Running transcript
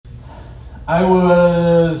I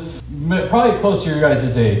was probably close to your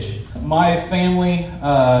guys' age. My family,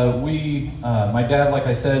 my dad, like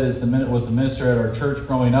I said, was the minister at our church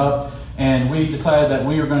growing up, and we decided that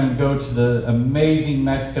we were going to go to the amazing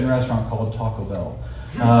Mexican restaurant called Taco Bell.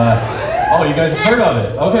 Oh, you guys have heard of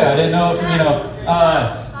it? Okay, I didn't know if you know.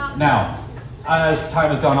 Now, as time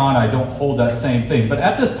has gone on, I don't hold that same thing. But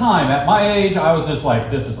at this time, at my age, I was just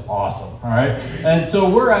like, this is awesome, all right? And so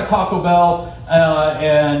we're at Taco Bell,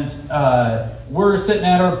 and we're sitting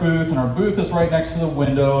at our booth, and our booth is right next to the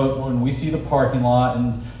window when we see the parking lot,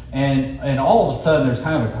 and all of a sudden there's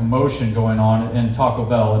kind of a commotion going on in Taco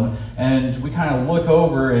Bell, and we kind of look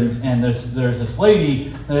over, and there's this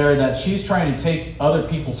lady there that she's trying to take other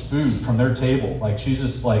people's food from their table. Like, she's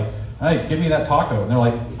just like, hey, give me that taco. And they're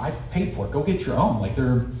like, I paid for it. Go get your own. Like,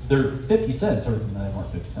 they're 50 cents. Or, no, they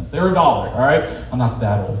weren't 50 cents. They were $1, all right? I'm not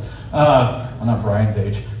that old. I'm not Brian's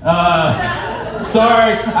age.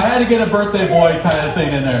 Sorry, I had to get a birthday boy kind of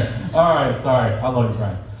thing in there. All right, sorry. I love you,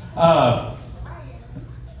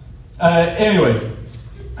 Brian. Anyways,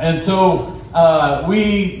 and so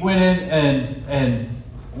we went in, and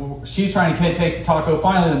she's trying to take the taco.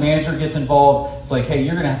 Finally, the manager gets involved. It's like, hey,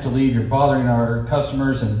 you're going to have to leave. You're bothering our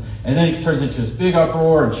customers. And then it turns into this big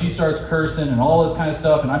uproar, and she starts cursing and all this kind of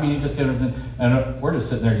stuff. And I mean, you just get everything. And we're just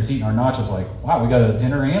sitting there just eating our nachos like, wow, we got a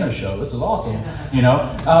dinner and a show. This is awesome, you know.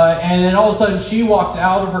 And then all of a sudden, she walks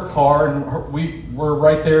out of her car, and we're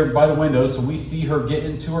right there by the window, so we see her get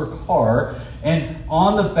into her car. And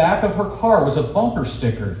on the back of her car was a bumper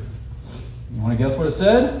sticker. You want to guess what it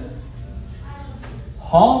said?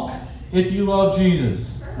 Honk if you love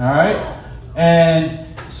Jesus. All right? And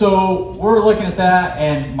so we're looking at that,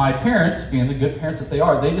 and my parents, being the good parents that they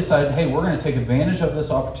are, they decided, hey, we're going to take advantage of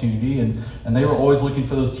this opportunity, and they were always looking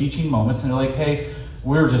for those teaching moments, and they're like, hey,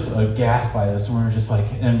 we were just aghast by this, and we were just like,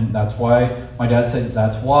 and that's why my dad said,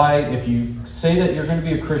 that's why if you say that you're going to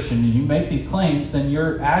be a Christian and you make these claims, then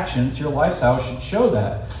your actions, your lifestyle should show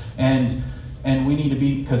that. And we need to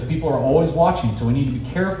be, because people are always watching, so we need to be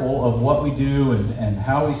careful of what we do and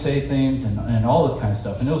how we say things and all this kind of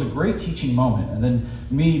stuff. And it was a great teaching moment. And then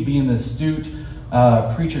me, being the astute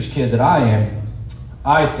preacher's kid that I am,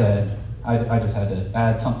 I said, I just had to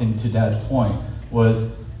add something to Dad's point,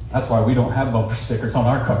 was that's why we don't have bumper stickers on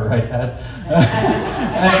our car, right, Dad?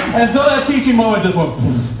 and so that teaching moment just went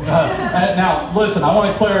poof. Now, listen, I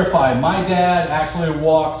want to clarify. My dad actually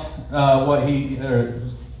walked what he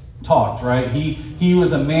talked, right? He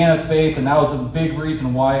was a man of faith, and that was a big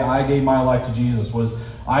reason why I gave my life to Jesus, was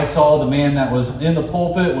I saw the man that was in the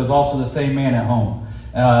pulpit was also the same man at home.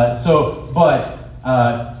 I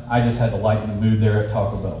just had to lighten the mood there at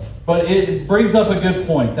Taco Bell. But it brings up a good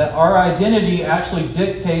point, that our identity actually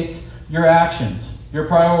dictates your actions, your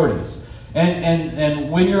priorities.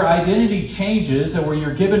 And when your identity changes, and when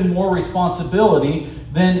you're given more responsibility,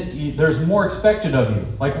 then there's more expected of you.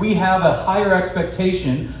 Like, we have a higher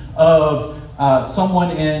expectation of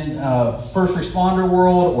someone in first responder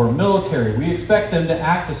world or military. We expect them to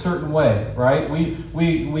act a certain way, right?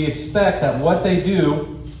 We expect that what they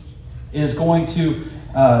do is going to,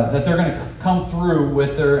 that they're going to come through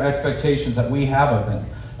with their expectations that we have of them.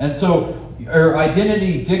 And so your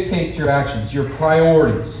identity dictates your actions, your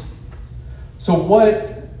priorities. So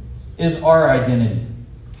what is our identity?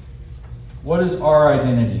 What is our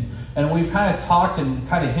identity? And we've kind of talked and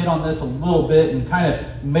kind of hit on this a little bit and kind of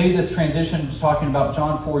made this transition to talking about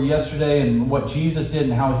John 4 yesterday and what Jesus did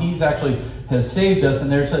and how he's actually has saved us.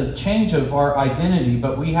 And there's a change of our identity,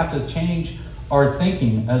 but we have to change our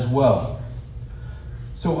thinking as well.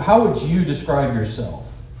 So how would you describe yourself?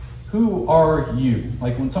 Who are you?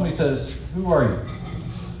 Like, when somebody says, who are you?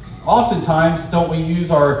 Oftentimes, don't we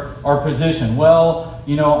use our position? Well,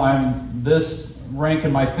 you know, I'm this rank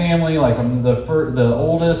in my family, like I'm the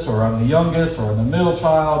oldest, or I'm the youngest, or I'm the middle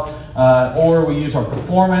child, or we use our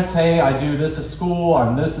performance. Hey, I do this at school,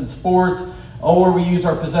 I'm this in sports. Or we use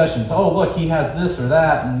our possessions. Oh, look, he has this or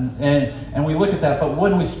that, and we look at that. But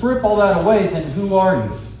when we strip all that away, then who are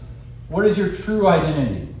you? What is your true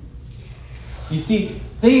identity? You see,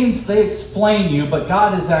 things, they explain you, but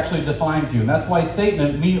God actually defines you. And that's why Satan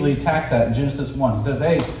immediately attacks that in Genesis 1. He says,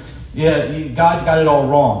 hey, yeah, God got it all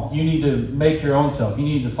wrong. You need to make your own self. You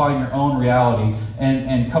need to find your own reality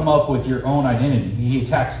and come up with your own identity. He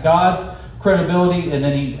attacks God's credibility, and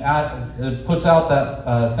then he puts out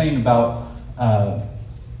that thing about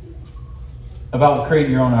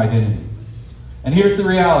creating your own identity. And here's the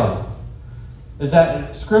reality, is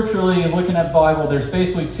that scripturally, looking at the Bible, there's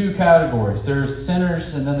basically two categories. There's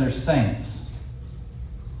sinners and then there's saints.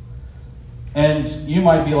 And you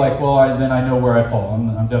might be like, well, then I know where I fall.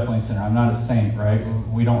 I'm definitely a sinner. I'm not a saint, right?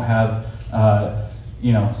 We don't have,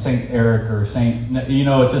 Saint Eric or Saint,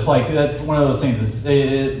 it's just like, that's one of those things.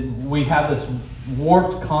 We have this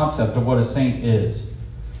warped concept of what a saint is.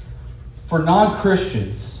 For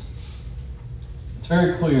non-Christians, it's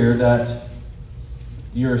very clear that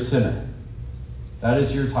you're a sinner. That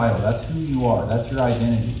is your title. That's who you are. That's your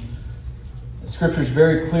identity. Scripture is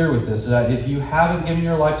very clear with this, that if you haven't given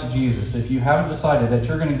your life to Jesus, if you haven't decided that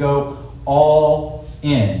you're going to go all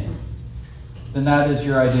in, then that is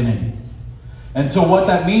your identity. And so what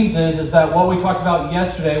that means is that what we talked about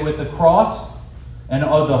yesterday with the cross and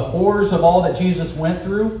the horrors of all that Jesus went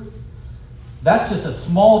through, that's just a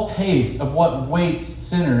small taste of what awaits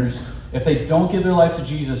sinners if they don't give their lives to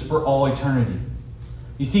Jesus for all eternity.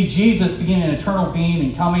 You see, Jesus being an eternal being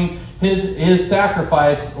and coming, his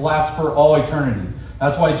sacrifice lasts for all eternity.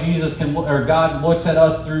 That's why God looks at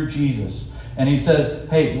us through Jesus. And he says,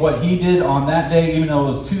 hey, what he did on that day, even though it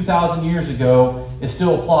was 2,000 years ago, it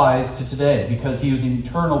still applies to today because he was an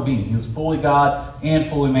eternal being. He was fully God and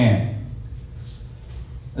fully man.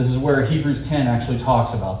 This is where Hebrews 10 actually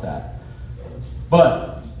talks about that.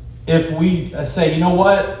 But if we say, you know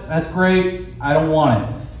what, that's great, I don't want it.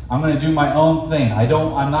 I'm going to do my own thing.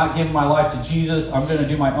 I'm not giving my life to Jesus. I'm going to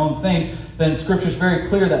do my own thing. Then Scripture is very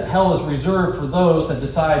clear that hell is reserved for those that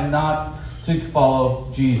decide not to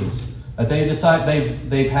follow Jesus. That they decide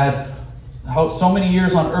they've had so many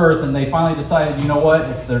years on earth, and they finally decided, you know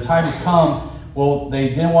what, their time has come. Well, they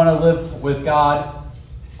didn't want to live with God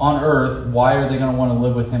on earth. Why are they going to want to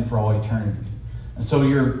live with Him for all eternity? And so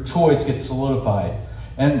your choice gets solidified.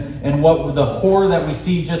 And what the horror that we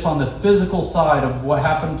see just on the physical side of what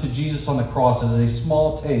happened to Jesus on the cross is a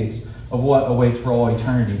small taste of what awaits for all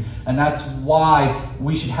eternity. And that's why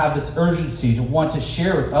we should have this urgency to want to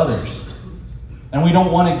share with others. And we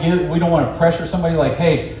don't want to pressure somebody like,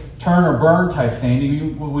 hey, turn or burn type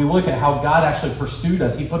thing. We look at how God actually pursued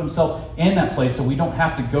us. He put Himself in that place so we don't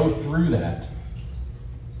have to go through that.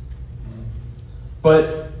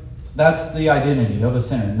 But that's the identity of a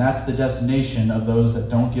sinner, and that's the destination of those that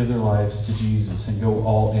don't give their lives to Jesus and go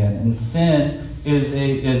all in. And sin is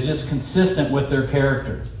just consistent with their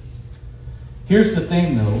character. Here's the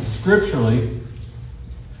thing, though. Scripturally,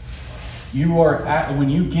 when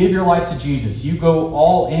you give your life to Jesus, you go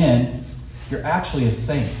all in, you're actually a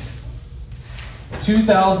saint.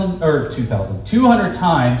 200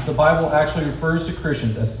 times the Bible actually refers to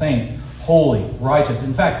Christians as saints, holy, righteous.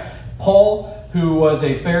 In fact, Paul, who was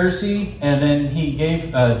a Pharisee, and then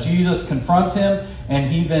Jesus confronts him, and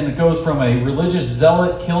he then goes from a religious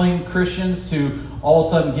zealot killing Christians to all of a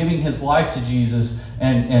sudden giving his life to Jesus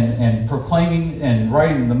and proclaiming and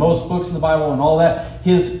writing the most books in the Bible and all that.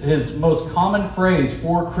 His most common phrase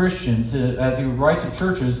for Christians as he would write to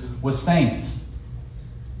churches was saints.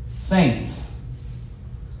 Saints.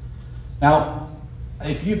 Now,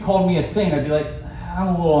 if you called me a saint, I'd be like, I'm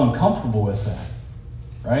a little uncomfortable with that,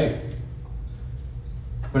 right?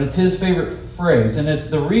 But it's his favorite phrase. And it's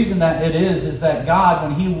the reason that it is that God,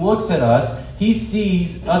 when He looks at us, He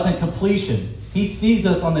sees us in completion. He sees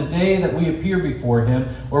us on the day that we appear before Him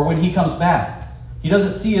or when He comes back. He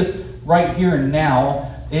doesn't see us right here and now.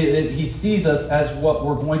 He sees us as what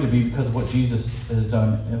we're going to be because of what Jesus has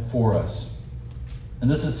done for us. And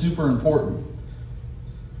this is super important.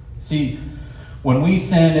 See, when we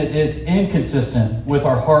sin, it's inconsistent with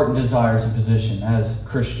our heart and desires and position as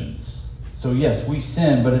Christians. So yes, we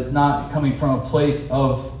sin, but it's not coming from a place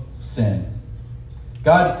of sin.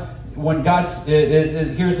 Here's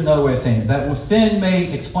another way of saying it, that sin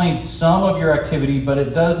may explain some of your activity, but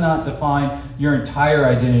it does not define your entire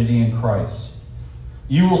identity in Christ.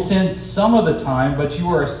 You will sin some of the time, but you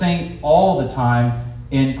are a saint all the time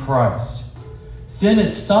in Christ. Sin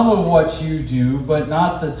is some of what you do, but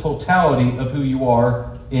not the totality of who you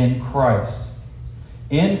are in Christ.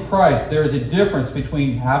 In Christ, there is a difference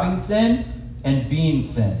between having sin and being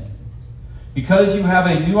sin. Because you have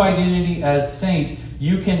a new identity as saint,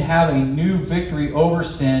 you can have a new victory over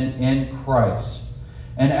sin in Christ.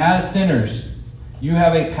 And as sinners, you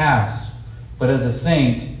have a past, but as a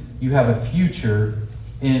saint, you have a future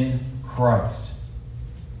in Christ.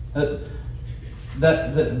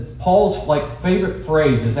 Paul's favorite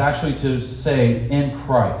phrase is actually to say in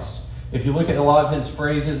Christ. If you look at a lot of his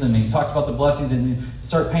phrases and he talks about the blessings and you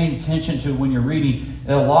start paying attention to when you're reading,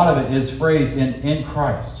 a lot of it is phrased in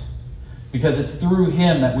Christ. Because it's through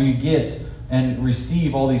Him that we get and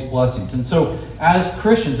receive all these blessings. And so as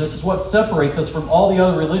Christians, this is what separates us from all the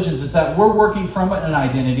other religions, is that we're working from an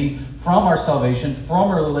identity, from our salvation, from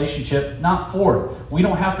our relationship, not for it. We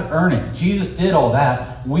don't have to earn it. Jesus did all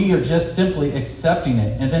that. We are just simply accepting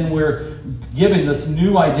it. And then we're given this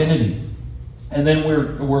new identity. And then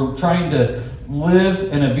we're trying to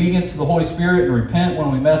live in obedience to the Holy Spirit and repent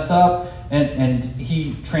when we mess up, and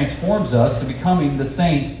He transforms us to becoming the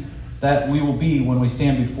saint that we will be when we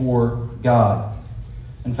stand before God.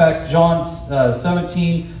 In fact, John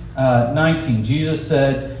 17:19, Jesus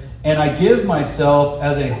said, "And I give myself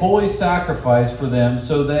as a holy sacrifice for them,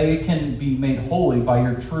 so they can be made holy by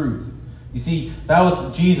your truth." You see, that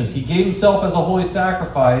was Jesus. He gave Himself as a holy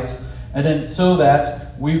sacrifice, and then so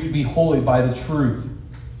that we could be holy by the truth.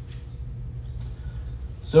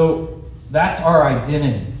 So that's our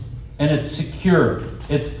identity, and it's secure.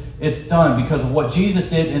 It's done because of what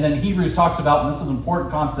Jesus did. And then Hebrews talks about, and this is an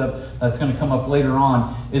important concept that's going to come up later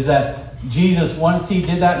on, is that Jesus, once He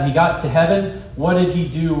did that and He got to heaven, what did He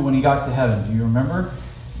do when He got to heaven? Do you remember?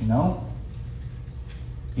 You know?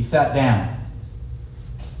 He sat down.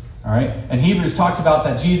 All right? And Hebrews talks about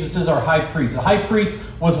that Jesus is our high priest. The high priest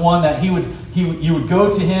was one that you would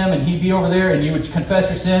go to him and he'd be over there and you would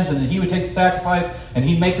confess your sins, and then he would take the sacrifice and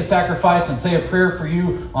he'd make the sacrifice and say a prayer for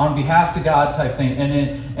you on behalf to God type thing.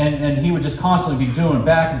 And he would just constantly be doing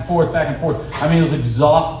back and forth, back and forth. I mean, it was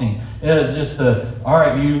exhausting. It was just all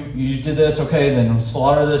right, you did this, okay, then we'll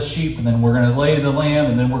slaughter this sheep, and then we're going to lay the lamb,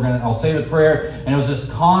 and then I'll say the prayer. And it was this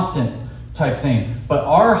constant type thing. But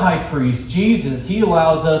our high priest, Jesus, He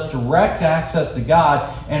allows us direct access to God,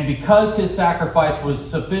 and because His sacrifice was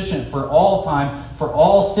sufficient for all time, for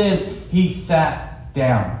all sins, He sat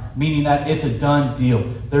down, meaning that it's a done deal.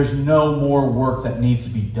 There's no more work that needs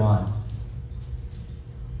to be done.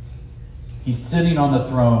 He's sitting on the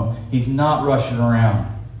throne. He's not rushing around.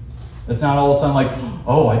 It's not all of a sudden like,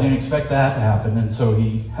 oh, I didn't expect that to happen, and so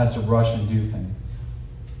He has to rush and do things.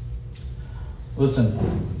 Listen,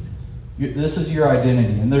 this is your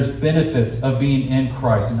identity, and there's benefits of being in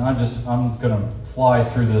Christ. And I'm going to fly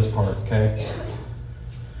through this part, okay?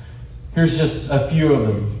 Here's just a few of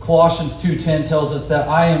them. Colossians 2:10 tells us that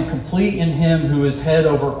I am complete in Him who is head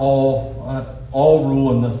over all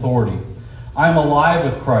rule and authority. I am alive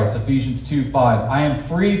with Christ, Ephesians 2:5. I am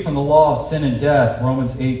free from the law of sin and death,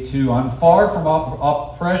 Romans 8:2. I'm far from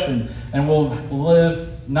oppression and will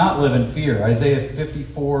not live in fear, Isaiah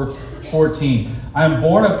 54:14. I am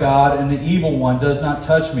born of God, and the evil one does not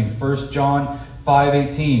touch me, 1 John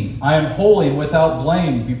 5:18. I am holy and without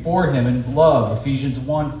blame before Him in love, Ephesians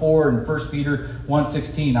 1:4 and 1 Peter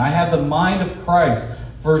 1:16. I have the mind of Christ,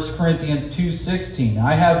 1 Corinthians 2:16.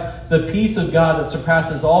 I have the peace of God that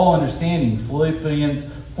surpasses all understanding, Philippians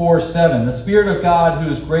 4:7. The Spirit of God, who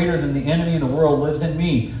is greater than the enemy in the world, lives in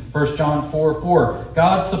me, 1 John 4:4.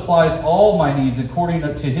 God supplies all my needs according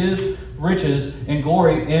to His riches and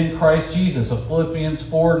glory in Christ Jesus, of Philippians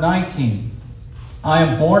 4:19. I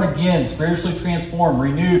am born again, spiritually transformed,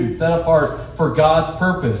 renewed, and set apart for God's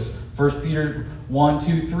purpose, 1 Peter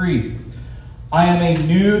 1:2-3. I am a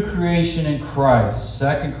new creation in Christ,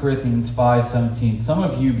 2 Corinthians 5:17. Some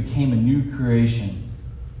of you became a new creation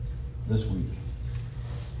this week.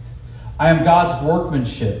 I am God's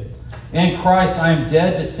workmanship. In Christ, I am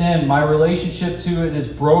dead to sin. My relationship to it is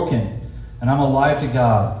broken, and I'm alive to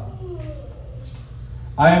God.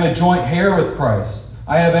 I am a joint heir with Christ.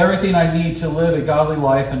 I have everything I need to live a godly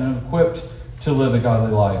life and am equipped to live a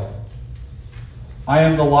godly life. I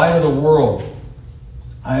am the light of the world.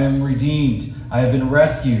 I am redeemed. I have been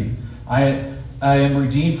rescued. I am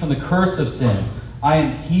redeemed from the curse of sin. I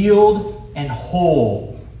am healed and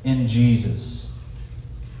whole in Jesus.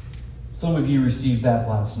 Some of you received that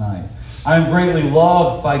last night. I am greatly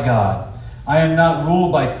loved by God. I am not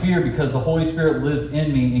ruled by fear because the Holy Spirit lives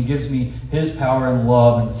in me and gives me His power and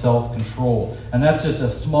love and self-control. And that's just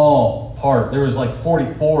a small part. There was like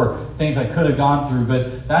 44 things I could have gone through,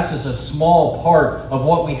 but that's just a small part of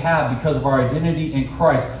what we have because of our identity in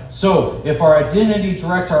Christ. So if our identity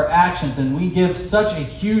directs our actions and we give such a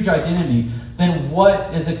huge identity, then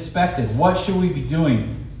what is expected? What should we be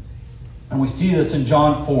doing? And we see this in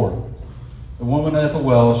John 4. The woman at the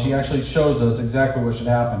well, she actually shows us exactly what should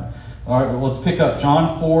happen. All right, well, let's pick up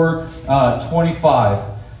John 4:25.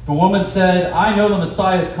 The woman said, I know the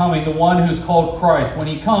Messiah is coming, the one who's called Christ. When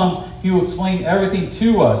He comes, He will explain everything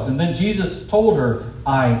to us. And then Jesus told her,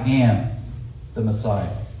 I am the Messiah.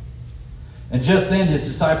 And just then His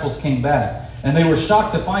disciples came back, and they were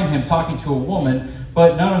shocked to find Him talking to a woman,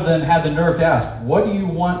 but none of them had the nerve to ask, what do you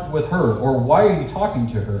want with her? Or why are you talking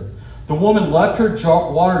to her? The woman left her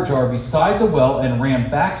water jar beside the well and ran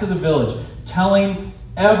back to the village, telling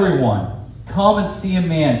everyone, come and see a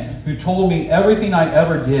man who told me everything I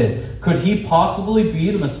ever did. Could he possibly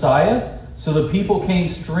be the Messiah? So the people came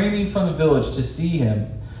streaming from the village to see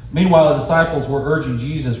Him. Meanwhile, the disciples were urging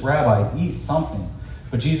Jesus, Rabbi, eat something.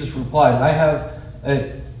 But Jesus replied, I have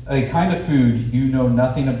a kind of food you know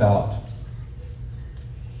nothing about.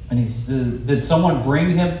 And he said, did someone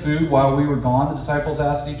bring him food while we were gone? The disciples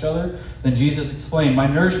asked each other. Then Jesus explained, my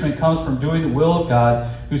nourishment comes from doing the will of God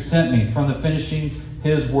who sent me, from the finishing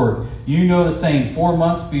his work. You know the saying, 4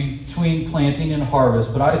 months between planting and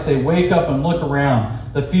harvest. But I say, wake up and look around.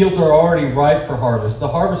 The fields are already ripe for harvest. The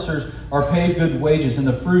harvesters are paid good wages, and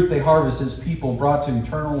the fruit they harvest is people brought to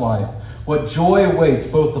eternal life. What joy awaits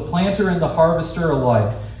both the planter and the harvester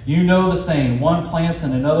alike. You know the saying, one plants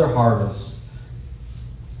and another harvests.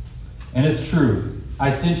 And it's true. I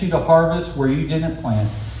sent you to harvest where you didn't plant.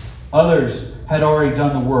 Others had already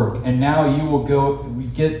done the work, and now you will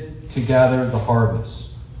get to gather the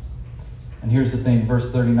harvest. And here's the thing,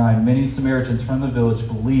 verse 39. Many Samaritans from the village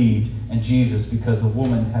believed in Jesus because the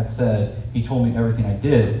woman had said, he told me everything I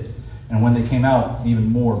did. And when they came out,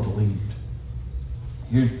 even more believed.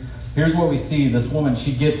 Here's what we see. This woman,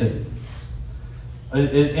 she gets it.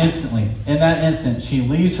 Instantly. In that instant, she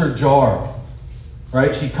leaves her jar.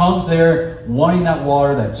 Right? She comes there wanting that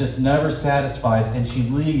water that just never satisfies, and she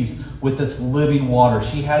leaves with this living water.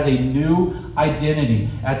 She has a new identity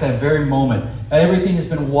at that very moment. Everything has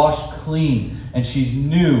been washed clean, and she's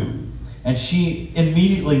new. And she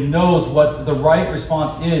immediately knows what the right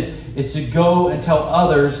response is to go and tell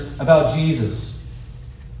others about Jesus.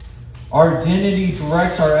 Our identity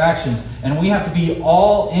directs our actions, and we have to be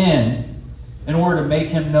all in order to make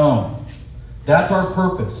him known. That's our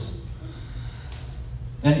purpose.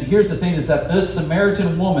 And here's the thing, is that this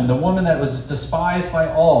Samaritan woman, the woman that was despised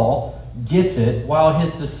by all, gets it, while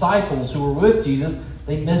his disciples who were with Jesus,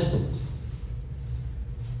 they missed it.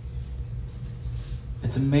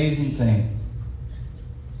 It's an amazing thing.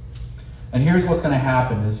 And here's what's going to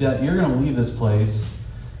happen, is that you're going to leave this place.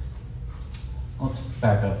 Let's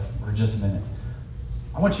back up for just a minute.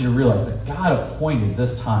 I want you to realize that God appointed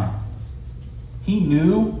this time. He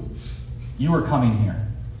knew you were coming here.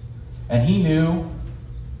 And he knew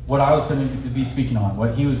what I was going to be speaking on,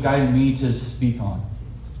 what he was guiding me to speak on.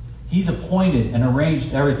 He's appointed and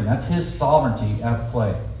arranged everything. That's his sovereignty at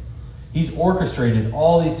play. He's orchestrated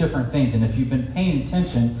all these different things, and if you've been paying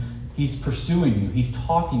attention, he's pursuing you. He's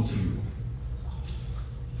talking to you.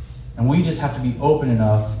 And we just have to be open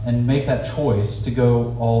enough and make that choice to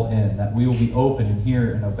go all in, that we will be open and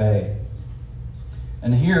hear and obey.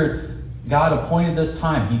 And here, God appointed this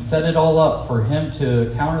time. He set it all up for him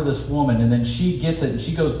to encounter this woman, and then she gets it, and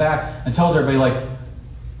she goes back and tells everybody, like,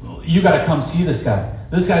 you got to come see this guy.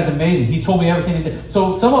 This guy's amazing. He's told me everything he did.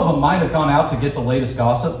 So some of them might have gone out to get the latest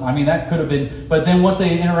gossip. I mean, that could have been, but then once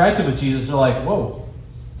they interacted with Jesus, they're like, whoa,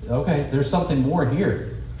 okay, there's something more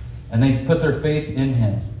here. And they put their faith in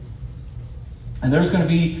him. And there's going to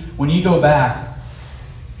be, when you go back,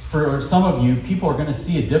 for some of you, people are going to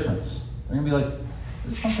see a difference. They're going to be like,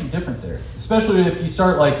 there's something different there. Especially if you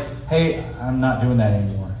start like, hey, I'm not doing that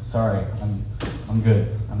anymore. Sorry, I'm good.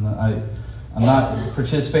 I'm not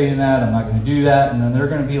participating in that. I'm not going to do that. And then they're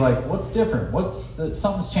going to be like, what's different?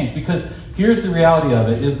 Something's changed. Because here's the reality of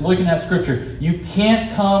it. Looking at Scripture, you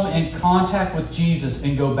can't come in contact with Jesus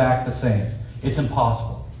and go back the same. It's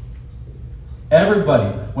impossible. Everybody,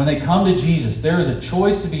 when they come to Jesus, there is a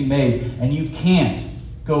choice to be made, and you can't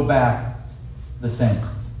go back the same.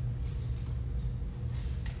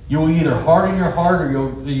 You will either harden your heart or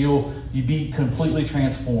you'll be completely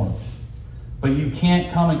transformed. But you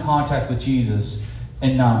can't come in contact with Jesus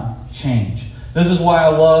and not change. This is why I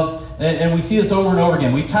love, and we see this over and over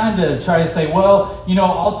again. We tend to try to say, well,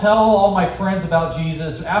 I'll tell all my friends about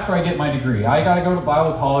Jesus after I get my degree. I got to go to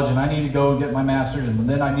Bible college, and I need to go and get my master's, and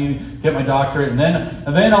then I need to get my doctorate, and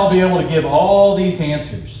then I'll be able to give all these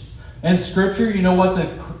answers. In Scripture, you know what the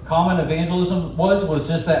common evangelism was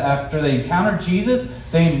just that after they encountered Jesus,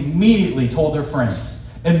 they immediately told their friends.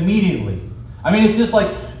 Immediately. I mean, it's just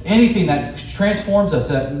like anything that transforms us,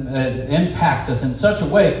 that impacts us in such a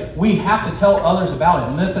way, we have to tell others about it.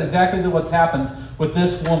 And that's exactly what happens with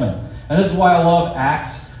this woman. And this is why I love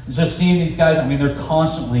Acts. Just seeing these guys, I mean, they're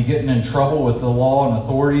constantly getting in trouble with the law and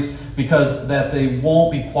authorities because that they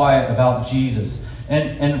won't be quiet about Jesus.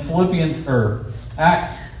 And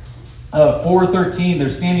Acts 4:13, they're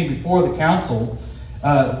standing before the council,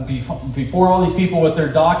 before all these people with their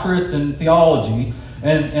doctorates in theology,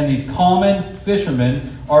 and these common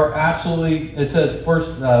fishermen are absolutely, it says, verse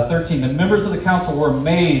 13, the members of the council were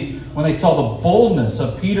amazed when they saw the boldness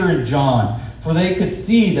of Peter and John, for they could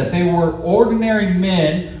see that they were ordinary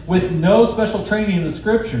men with no special training in the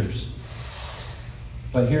Scriptures.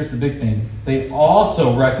 But here's the big thing. They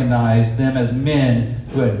also recognized them as men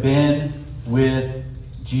who had been with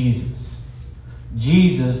Jesus.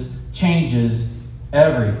 Jesus changes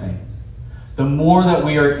everything. The more that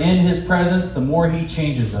we are in His presence, the more He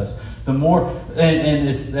changes us. The more, and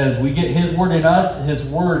it's as we get His Word in us, His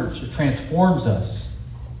Word transforms us.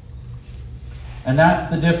 And that's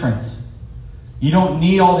the difference. You don't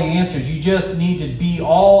need all the answers. You just need to be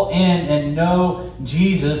all in and know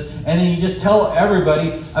Jesus. And then you just tell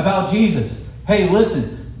everybody about Jesus. Hey,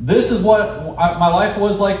 listen, this is what my life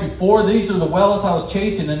was like before. These are the wells I was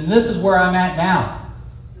chasing. And this is where I'm at now.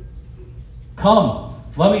 Come,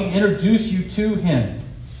 let me introduce you to Him.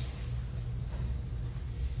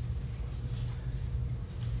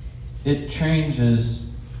 It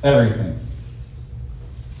changes everything.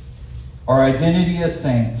 Our identity as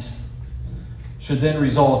saints should then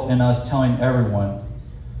result in us telling everyone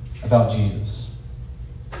about Jesus.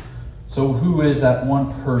 So who is that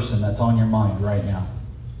one person that's on your mind right now?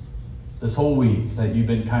 This whole week that you've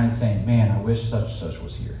been kind of saying, man, I wish such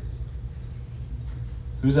was here.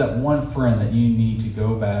 Who's that one friend that you need to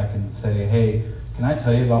go back and say, hey, can I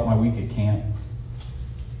tell you about my week at camp?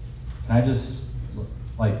 Can I just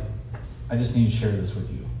need to share this with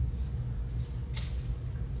you.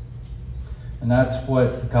 And that's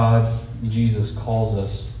what God, Jesus, calls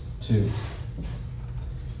us to.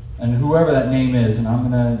 And whoever that name is, and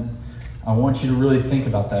I want you to really think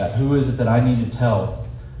about that. Who is it that I need to tell?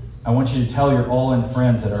 I want you to tell your all-in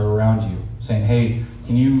friends that are around you, saying, hey,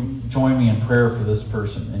 can you join me in prayer for this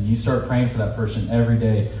person? And you start praying for that person every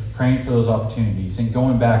day, praying for those opportunities, and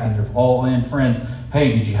going back and your all-in friends,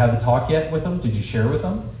 hey, did you have the talk yet with them? Did you share with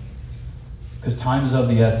them? Because time is of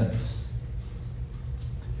the essence.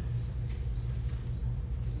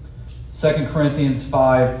 2 Corinthians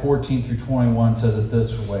 5:14 through 21 says it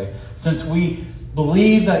this way. Since we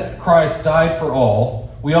believe that Christ died for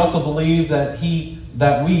all, we also believe that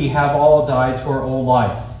we have all died to our old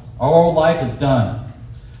life. Our old life is done.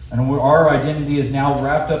 And our identity is now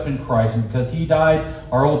wrapped up in Christ. And because He died,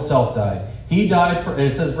 our old self died. He died for,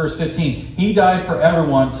 it says verse 15, He died for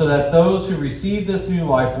everyone so that those who receive this new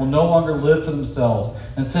life will no longer live for themselves.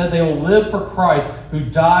 Instead, they will live for Christ who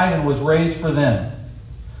died and was raised for them.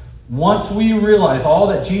 Once we realize all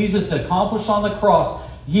that Jesus accomplished on the cross,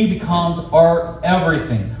 He becomes our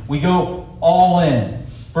everything. We go all in.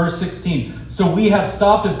 Verse 16. So we have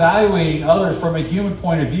stopped evaluating others from a human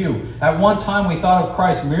point of view. At one time we thought of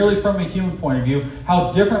Christ merely from a human point of view.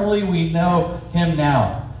 How differently we know Him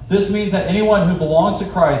now. This means that anyone who belongs to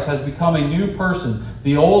Christ has become a new person.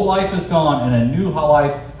 The old life is gone and a new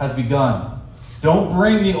life has begun. Don't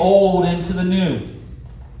bring the old into the new.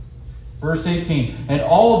 Verse 18. And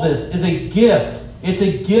all of this is a gift. It's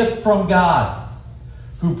a gift from God,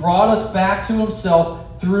 who brought us back to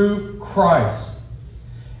Himself through Christ.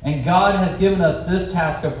 And God has given us this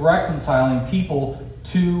task of reconciling people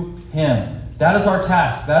to Him. That is our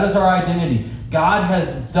task. That is our identity. God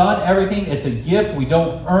has done everything. It's a gift. We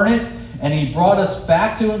don't earn it. And He brought us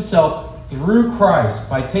back to Himself through Christ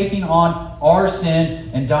by taking on our sin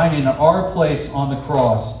and dying in our place on the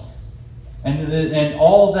cross. And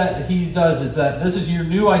all that He does is that this is your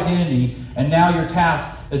new identity, and now your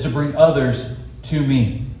task is to bring others to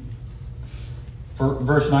me. For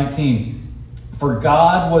verse 19. For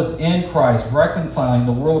God was in Christ, reconciling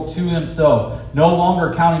the world to Himself, no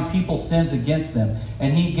longer counting people's sins against them.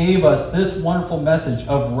 And He gave us this wonderful message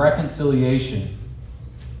of reconciliation.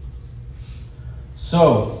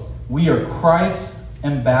 So, we are Christ's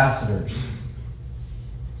ambassadors.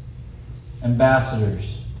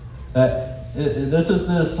 Ambassadors. This is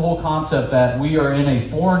this whole concept that we are in a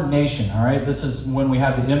foreign nation, all right? This is when we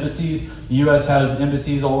have the embassies. The U.S. has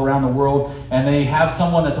embassies all around the world, and they have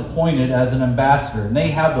someone that's appointed as an ambassador, and they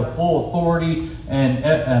have the full authority and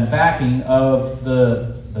backing of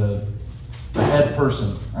the head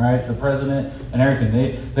person, all right, the president and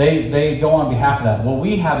everything. They go on behalf of that. Well,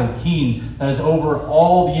 we have a king that is over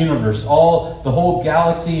all the universe, the whole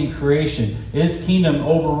galaxy and creation. His kingdom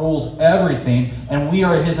overrules everything, and we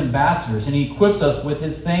are His ambassadors, and He equips us with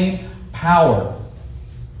His same power.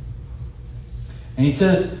 And He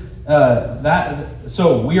says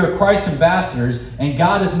so we are Christ's ambassadors, and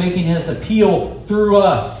God is making His appeal through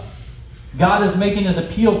us. God is making His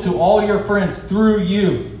appeal to all your friends through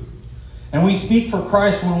you. And we speak for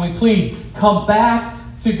Christ when we plead, come back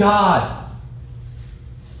to God.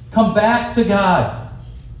 Come back to God.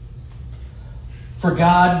 For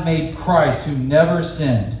God made Christ, who never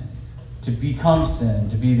sinned, to become sin,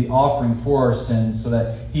 to be the offering for our sins, so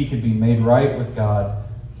that He could be made right with God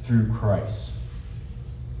through Christ.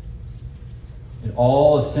 It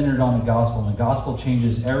all is centered on the gospel, and the gospel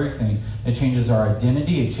changes everything. It changes our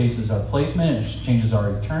identity, it changes our placement, it changes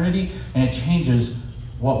our eternity, and it changes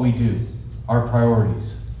what we do, our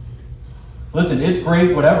priorities. Listen, it's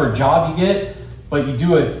great whatever job you get, but you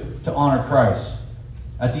do it to honor Christ.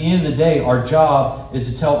 At the end of the day, our job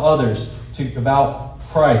is to tell others about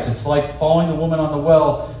Christ. It's like following the woman on the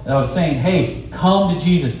well of saying, hey, come to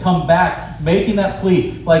Jesus, come back, making that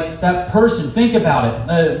plea. Like that person, think about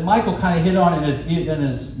it. Michael kind of hit on in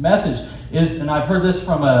his message, and I've heard this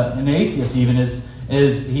from an atheist even, is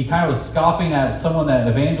he kind of was scoffing at someone that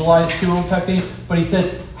evangelized to him type thing, but he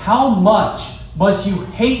said, how much must you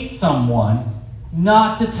hate someone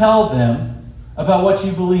not to tell them about what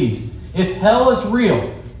you believe? If hell is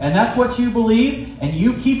real, and that's what you believe, and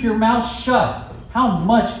you keep your mouth shut, how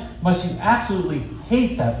much must you absolutely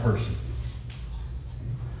hate that person?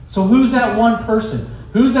 So who's that one person?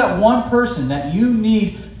 Who's that one person that you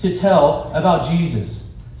need to tell about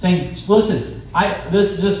Jesus? Saying, listen,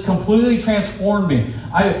 this just completely transformed me.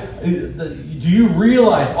 Do you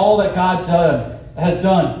realize all that God has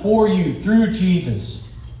done for you through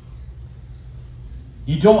Jesus?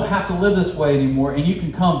 You don't have to live this way anymore, and you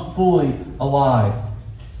can come fully alive.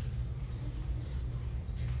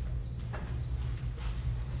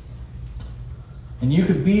 And you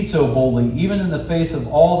could be so boldly, even in the face of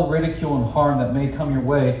all the ridicule and harm that may come your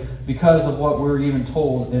way because of what we're even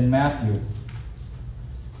told in Matthew.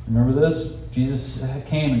 Remember this? Jesus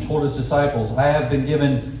came and told his disciples, I have been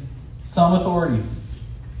given some authority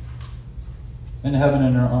in heaven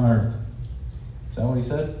and on earth. Is that what he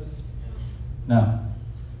said? No.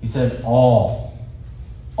 He said all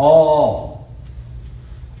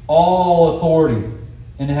authority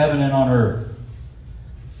in heaven and on earth.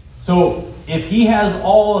 So if he has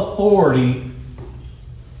all authority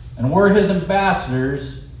and we're his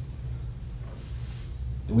ambassadors,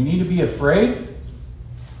 do we need to be afraid?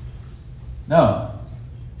 No.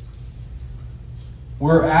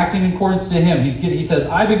 We're acting in accordance to him. He says,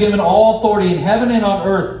 I've been given all authority in heaven and on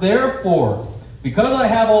earth. Therefore, because I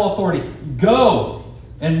have all authority, go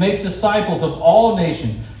and make disciples of all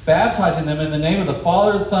nations, baptizing them in the name of the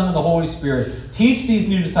Father, the Son, and the Holy Spirit. Teach these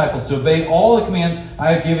new disciples to obey all the commands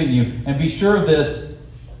I have given you. And be sure of this,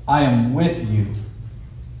 I am with you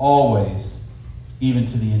always, even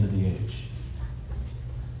to the end of the age.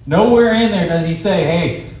 Nowhere in there does he say,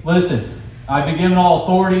 hey, listen, I've been given all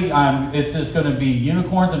authority. It's just going to be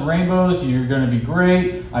unicorns and rainbows. You're going to be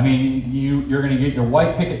great. I mean, you're going to get your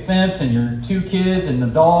white picket fence and your 2 kids and the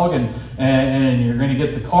dog, and you're going to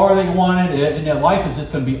get the car that you wanted, and that life is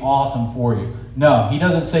just going to be awesome for you. No, he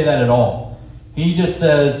doesn't say that at all. He just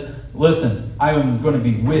says, listen, I am going to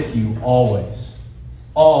be with you always.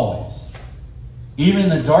 Always. Even in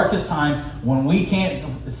the darkest times, when we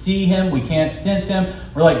can't see him, we can't sense him,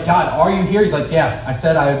 we're like, God, are you here? He's like, yeah, I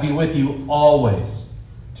said I would be with you always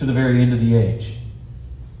to the very end of the age.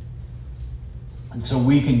 And so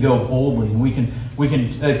we can go boldly, and we can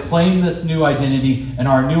claim this new identity, and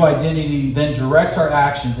our new identity then directs our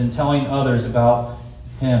actions in telling others about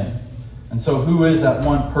him. And so who is that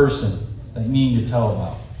one person that you need to tell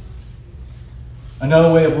about?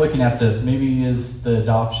 Another way of looking at this maybe is the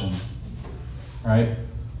adoption. Right?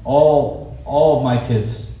 All of my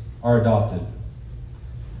kids are adopted.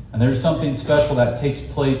 And there's something special that takes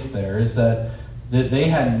place there, is that they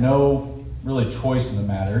had no really choice in the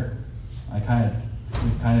matter. We kind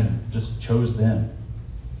of just chose them.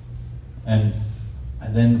 And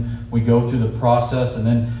then we go through the process, and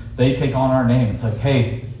then they take on our name. It's like,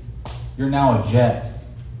 hey, you're now a Jet.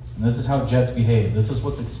 And this is how Jets behave. This is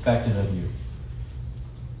what's expected of you.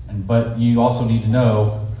 But you also need to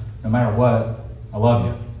know, no matter what, I love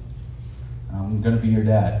you. I'm going to be your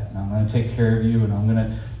dad. And I'm going to take care of you, and I'm going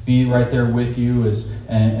to be right there with you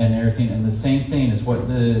and everything. And the same thing is what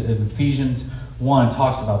Ephesians 1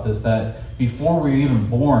 talks about this, that before we were even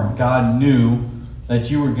born, God knew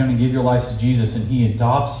that you were going to give your life to Jesus, and he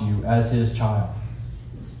adopts you as his child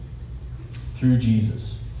through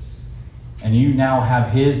Jesus. And you now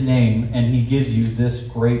have his name, and he gives you this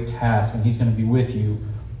great task, and he's going to be with you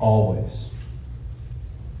always.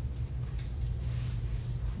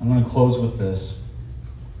 I'm going to close with this.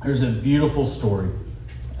 There's a beautiful story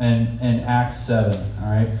in Acts 7, all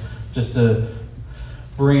right? Just to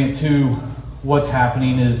bring it to what's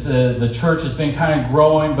happening is the church has been kind of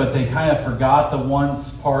growing, but they kind of forgot the one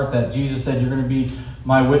part that Jesus said, you're going to be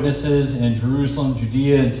my witnesses in Jerusalem,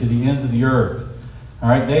 Judea, and to the ends of the earth. All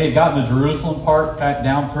right? They had gotten the Jerusalem part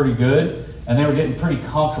down pretty good, and they were getting pretty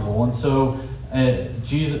comfortable. And so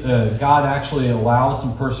God actually allows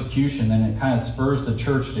some persecution, and it kind of spurs the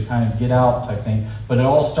church to kind of get out type thing. But it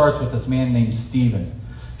all starts with this man named Stephen.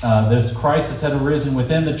 This crisis had arisen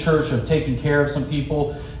within the church of taking care of some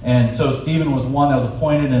people, and so Stephen was one that was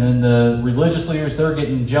appointed, and then the religious leaders, they're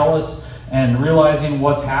getting jealous and realizing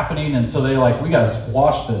what's happening, and so they're like, we got to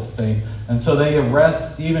squash this thing. And so they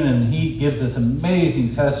arrest Stephen, and he gives this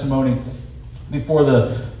amazing testimony before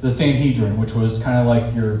the Sanhedrin, which was kind of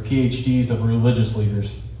like your PhDs of religious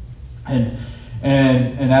leaders. And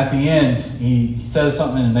at the end, he says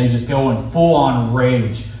something, and they just go in full-on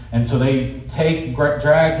rage. And so they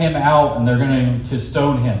drag him out, and they're going to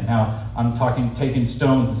stone him. Now, I'm talking taking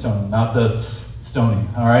stones and stoning, not the stoning.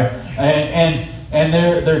 All right, and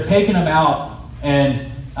they're taking him out, and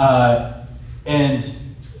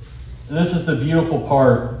this is the beautiful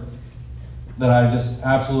part that I just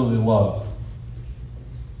absolutely love.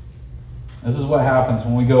 This is what happens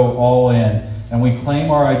when we go all in and we claim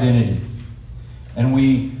our identity and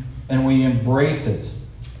we embrace it.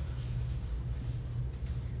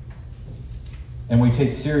 And we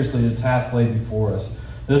take seriously the task laid before us.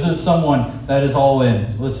 This is someone that is all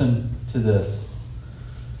in. Listen to this.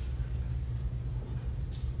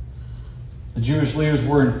 The Jewish leaders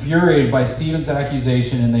were infuriated by Stephen's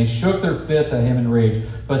accusation, and they shook their fists at him in rage.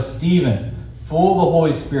 But Stephen, full of the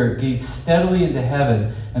Holy Spirit, gazed steadily into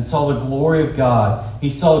heaven and saw the glory of God. He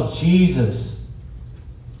saw Jesus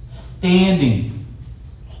standing.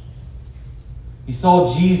 He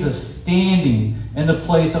saw Jesus standing in the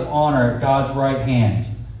place of honor at God's right hand.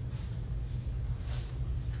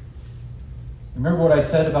 Remember what I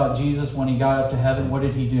said about Jesus when he got up to heaven? What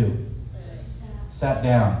did he do? Sat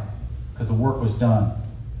down, because the work was done.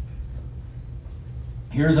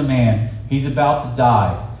 Here's a man. He's about to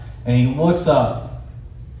die. And he looks up.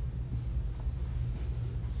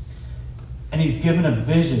 And he's given a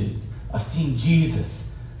vision of seeing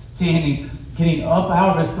Jesus standing, getting up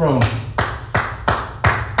out of his throne,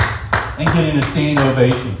 and getting a standing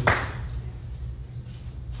ovation.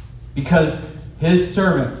 Because his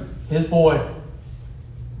servant, his boy,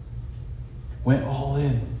 went all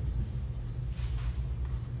in.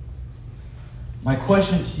 My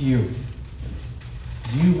question to you,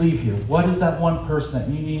 as you leave here, what is that one person that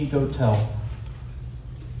you need to go tell?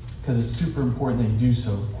 Because it's super important that you do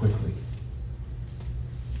so quickly.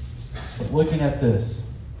 But looking at this,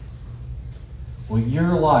 will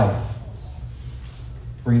your life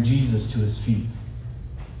bring Jesus to his feet?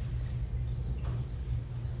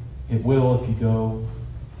 It will if you go